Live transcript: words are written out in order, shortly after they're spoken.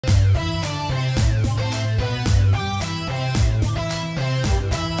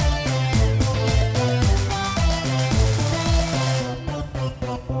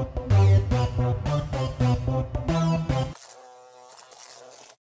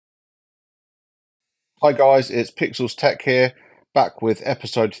Hi guys, it's Pixels Tech here, back with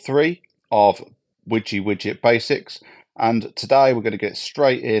episode 3 of Widgy Widget Basics, and today we're going to get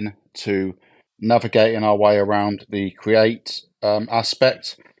straight in to navigating our way around the create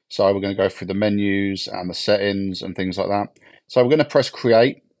aspect. So we're going to go through the menus and the settings and things like that. So we're going to press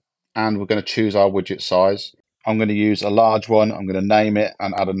create and we're going to choose our widget size. I'm going to use a large one, I'm going to name it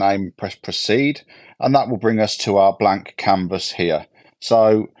and add a name, press proceed, and that will bring us to our blank canvas here.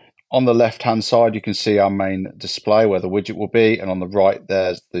 So on the left hand side, you can see our main display where the widget will be, and on the right,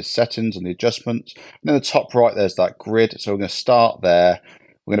 there's the settings and the adjustments. And in the top right, there's that grid. So we're going to start there.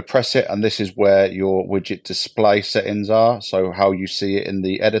 We're going to press it, and this is where your widget display settings are. So how you see it in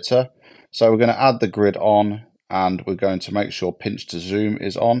the editor. So we're going to add the grid on, and we're going to make sure pinch to zoom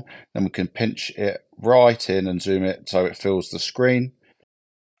is on. Then we can pinch it right in and zoom it so it fills the screen.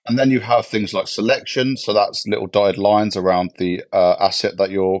 And then you have things like selection, so that's little dotted lines around the asset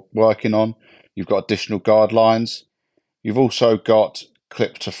that you're working on. You've got additional guidelines. You've also got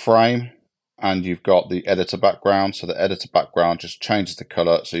clip to frame, and you've got the editor background. So the editor background just changes the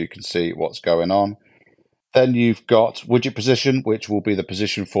color so you can see what's going on. Then you've got widget position, which will be the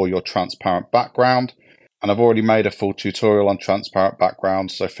position for your transparent background. And I've already made a full tutorial on transparent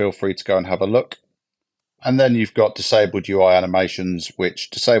backgrounds, so feel free to go and have a look. And then you've got disabled UI animations,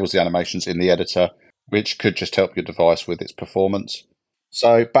 which disables the animations in the editor, which could just help your device with its performance.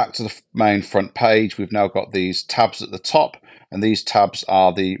 So back to the main front page, we've now got these tabs at the top, and these tabs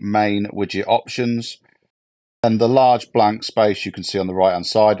are the main widget options. And the large blank space you can see on the right hand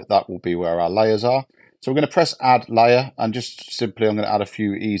side, that will be where our layers are. So we're going to press add layer, and just simply I'm going to add a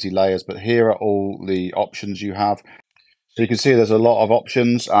few easy layers, but here are all the options you have. So you can see there's a lot of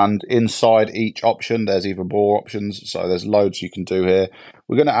options, and inside each option there's even more options, so there's loads you can do here.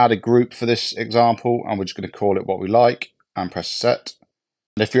 We're going to add a group for this example, and we're just going to call it what we like and press set.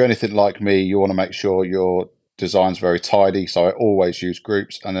 And if you're anything like me, you want to make sure your design's very tidy, so I always use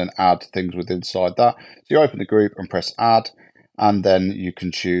groups and then add things with inside that. So you open the group and press add, and then you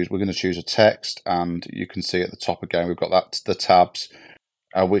can choose, we're going to choose a text, and you can see at the top again we've got that the tabs,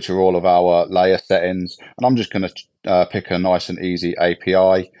 which are all of our layer settings. And I'm just going to pick a nice and easy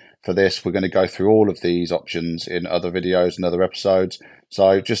API for this. We're going to go through all of these options in other videos and other episodes.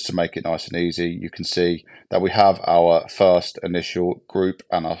 So just to make it nice and easy, you can see that we have our first initial group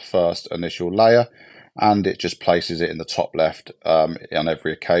and our first initial layer, and it just places it in the top left on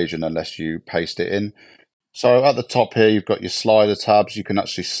every occasion unless you paste it in. So at the top here, you've got your slider tabs. You can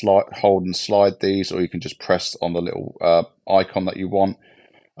actually hold and slide these, or you can just press on the little icon that you want.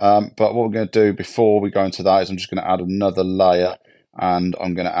 But what we're going to do before we go into that is I'm just going to add another layer, and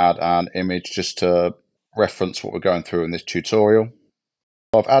I'm going to add an image just to reference what we're going through in this tutorial.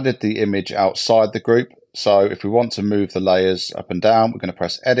 I've added the image outside the group, so if we want to move the layers up and down, we're going to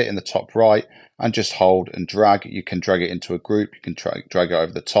press edit in the top right and just hold and drag. You can drag it into a group, you can drag it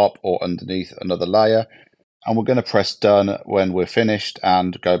over the top or underneath another layer. And we're going to press done when we're finished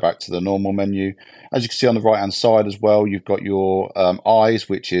and go back to the normal menu. As you can see on the right hand side as well, you've got your eyes,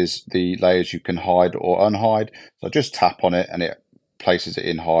 which is the layers you can hide or unhide. So just tap on it and it places it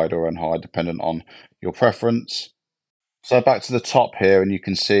in hide or unhide depending on your preference. So back to the top here, and you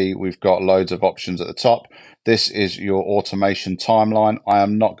can see we've got loads of options at the top. This is your automation timeline. I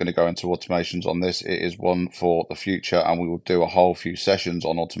am not going to go into automations on this. It is one for the future, and we will do a whole few sessions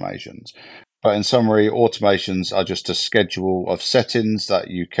on automations. But in summary, automations are just a schedule of settings that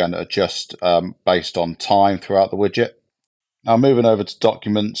you can adjust based on time throughout the widget. Now moving over to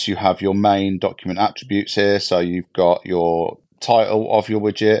documents, you have your main document attributes here. So you've got your title of your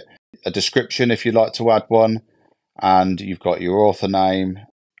widget, a description if you'd like to add one, and you've got your author name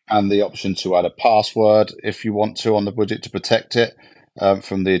and the option to add a password if you want to on the widget to protect it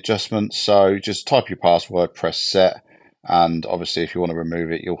from the adjustments. So just type your password, press set. And obviously if you want to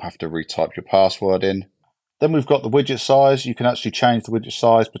remove it, you'll have to retype your password in. Then we've got the widget size. You can actually change the widget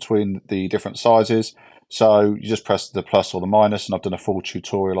size between the different sizes. So you just press the plus or the minus, and I've done a full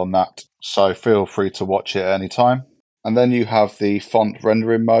tutorial on that. So feel free to watch it at any time. And then you have the font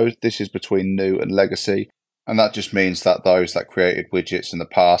rendering mode. This is between new and legacy. And that just means that those that created widgets in the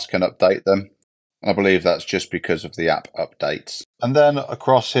past can update them. I believe that's just because of the app updates. And then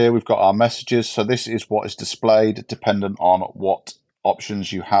across here, we've got our messages. So this is what is displayed dependent on what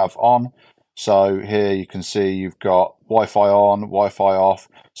options you have on. So here you can see you've got Wi-Fi on, Wi-Fi off.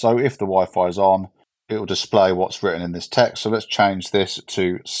 So if the Wi-Fi is on, it will display what's written in this text. So let's change this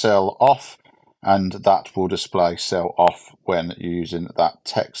to cell off, and that will display cell off when you're using that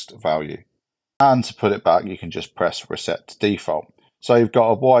text value. And to put it back, you can just press reset to default. So you've got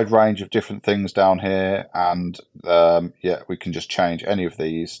a wide range of different things down here, and yeah, we can just change any of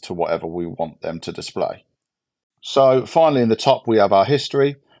these to whatever we want them to display. So finally in the top we have our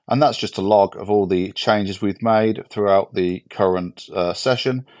history, and that's just a log of all the changes we've made throughout the current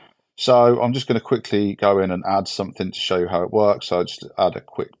session. So I'm just going to quickly go in and add something to show you how it works. So I'll just add a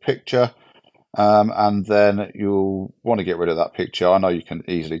quick picture. And then you'll want to get rid of that picture. I know you can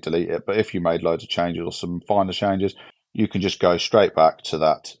easily delete it, but if you made loads of changes or some finer changes, you can just go straight back to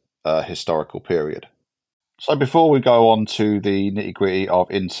that historical period. So before we go on to the nitty gritty of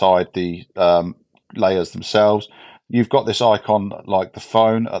inside the layers themselves, you've got this icon like the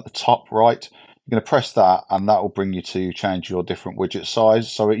phone at the top right. You're going to press that and that will bring you to change your different widget size.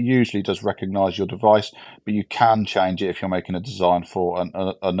 So it usually does recognize your device, but you can change it if you're making a design for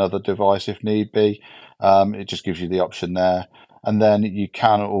another device if need be. It just gives you the option there. And then you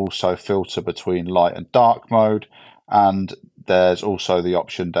can also filter between light and dark mode. And there's also the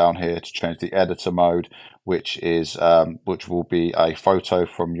option down here to change the editor mode, which will be a photo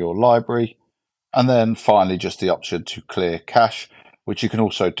from your library. And then finally, just the option to clear cache, which you can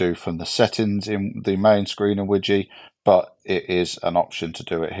also do from the settings in the main screen in Widgy, but it is an option to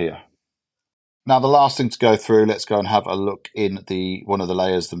do it here. Now, the last thing to go through, let's go and have a look in one of the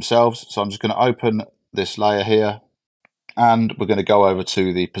layers themselves. So I'm just going to open this layer here, and we're going to go over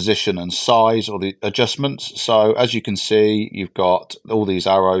to the position and size or the adjustments. So as you can see, you've got all these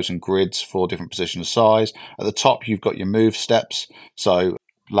arrows and grids for different position and size. At the top, you've got your move steps. So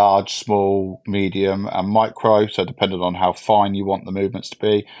large, small, medium, and micro. So depending on how fine you want the movements to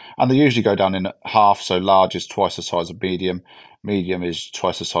be. And they usually go down in half. So large is twice the size of medium. Medium is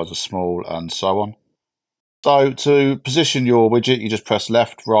twice the size of small, and so on. So to position your widget, you just press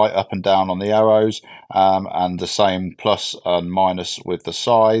left, right, up and down on the arrows, and the same plus and minus with the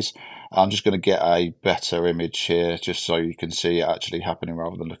size. I'm just going to get a better image here just so you can see it actually happening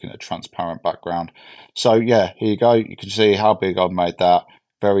rather than looking at a transparent background. So yeah, here you go. You can see how big I've made that.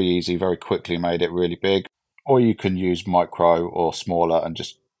 Very easy, very quickly made it really big. Or you can use micro or smaller and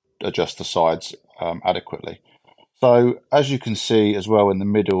just adjust the sides adequately. So as you can see as well in the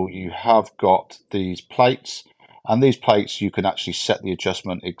middle, you have got these plates, and these plates you can actually set the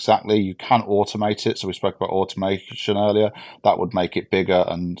adjustment exactly. You can automate it. So we spoke about automation earlier. That would make it bigger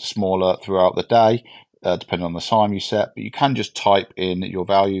and smaller throughout the day, depending on the time you set. But you can just type in your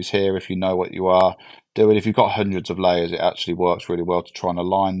values here if you know what you are doing. If you've got hundreds of layers, it actually works really well to try and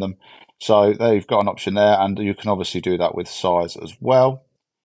align them. So there you've got an option there, and you can obviously do that with size as well.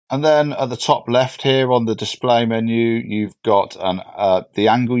 And then at the top left here on the display menu, you've got the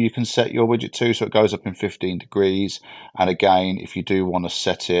angle you can set your widget to. So it goes up in 15 degrees. And again, if you do want to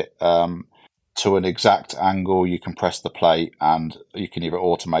set it to an exact angle, you can press the plate and you can either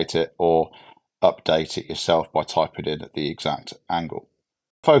automate it or update it yourself by typing in the exact angle.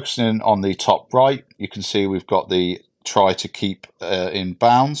 Focusing on the top right, you can see we've got the try to keep in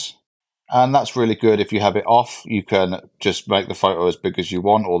bounds. And that's really good. If you have it off, you can just make the photo as big as you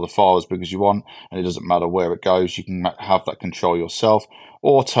want or the file as big as you want, and it doesn't matter where it goes. You can have that control yourself,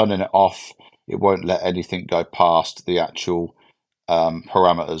 or turning it off, it won't let anything go past the actual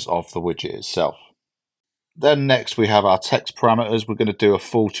parameters of the widget itself. Then next we have our text parameters. We're going to do a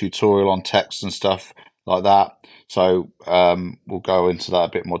full tutorial on text and stuff like that. So we'll go into that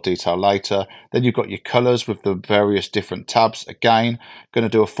a bit more detail later. Then you've got your colors with the various different tabs. Again, going to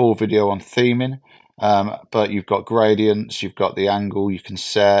do a full video on theming. But you've got gradients, you've got the angle you can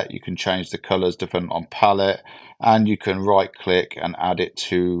set, you can change the colors depending on palette, and you can right click and add it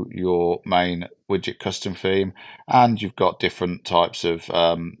to your main widget custom theme. And you've got different types of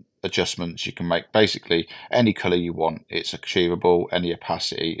adjustments you can make. Basically any color you want, it's achievable. Any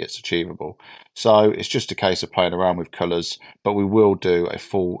opacity, it's achievable. So it's just a case of playing around with colors, but we will do a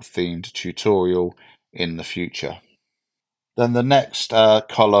full themed tutorial in the future. Then the next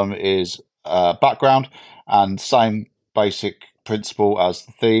column is background, and same basic principle as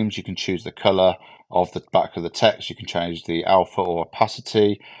the themes. You can choose the color of the back of the text, you can change the alpha or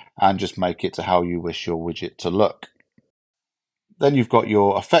opacity, and just make it to how you wish your widget to look. Then you've got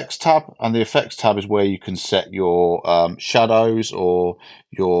your effects tab, and the effects tab is where you can set your shadows or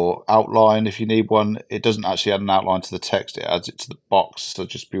your outline if you need one. It doesn't actually add an outline to the text, it adds it to the box, so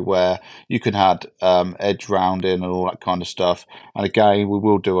just beware. You can add edge rounding and all that kind of stuff. And again, we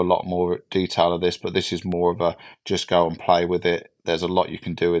will do a lot more detail of this, but this is more of a just go and play with it. There's a lot you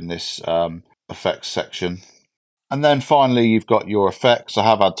can do in this effects section. And then finally, you've got your effects. I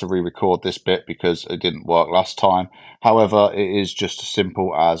have had to re-record this bit because it didn't work last time. However, it is just as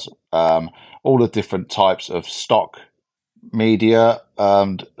simple as all the different types of stock media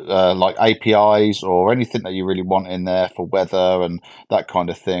and like APIs or anything that you really want in there for weather and that kind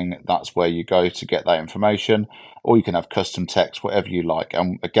of thing, that's where you go to get that information. Or you can have custom text, whatever you like.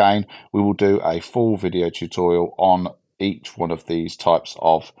 And again, we will do a full video tutorial on each one of these types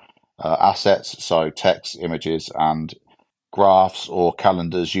of assets. So text, images, and graphs or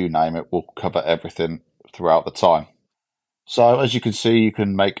calendars, you name it, we'll cover everything throughout the time. So as you can see, you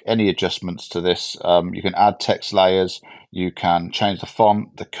can make any adjustments to this. You can add text layers, you can change the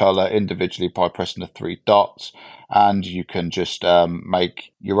font, the color individually by pressing the three dots, and you can just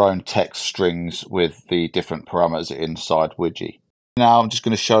make your own text strings with the different parameters inside Widgy. Now I'm just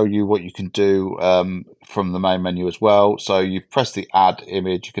going to show you what you can do from the main menu as well. So you press the add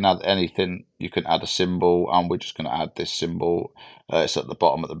image, you can add anything, you can add a symbol, and we're just going to add this symbol. It's at the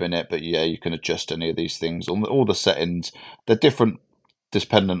bottom at the minute, but yeah, you can adjust any of these things. All the settings, they're different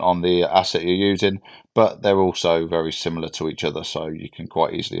dependent on the asset you're using, but they're also very similar to each other, so you can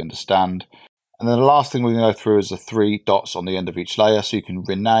quite easily understand. And then the last thing we're going to go through is the three dots on the end of each layer. So you can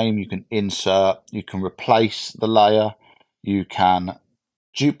rename, you can insert, you can replace the layer, you can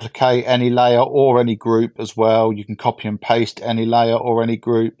duplicate any layer or any group as well. You can copy and paste any layer or any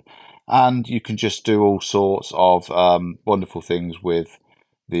group, and you can just do all sorts of wonderful things with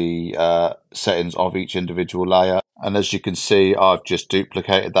the settings of each individual layer. And as you can see, I've just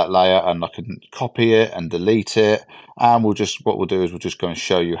duplicated that layer and I can copy it and delete it. And what we'll do is we're just going to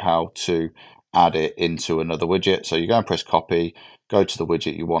show you how to add it into another widget. So you go and press copy, go to the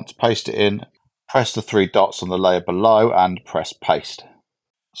widget you want to paste it in, press the three dots on the layer below and press paste.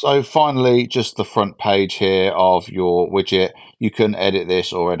 So finally, just the front page here of your widget. You can edit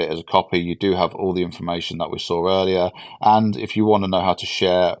this or edit as a copy. You do have all the information that we saw earlier. And if you want to know how to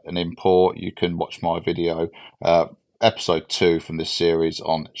share and import, you can watch my video, episode 2 from this series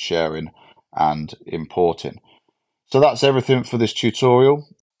on sharing and importing. So that's everything for this tutorial.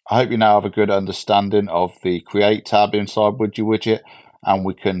 I hope you now have a good understanding of the Create tab inside Widgy Widget, and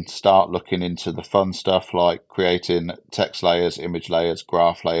we can start looking into the fun stuff like creating text layers, image layers,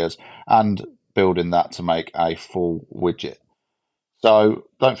 graph layers, and building that to make a full widget. So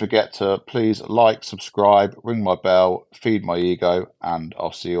don't forget to please like, subscribe, ring my bell, feed my ego, and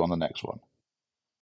I'll see you on the next one.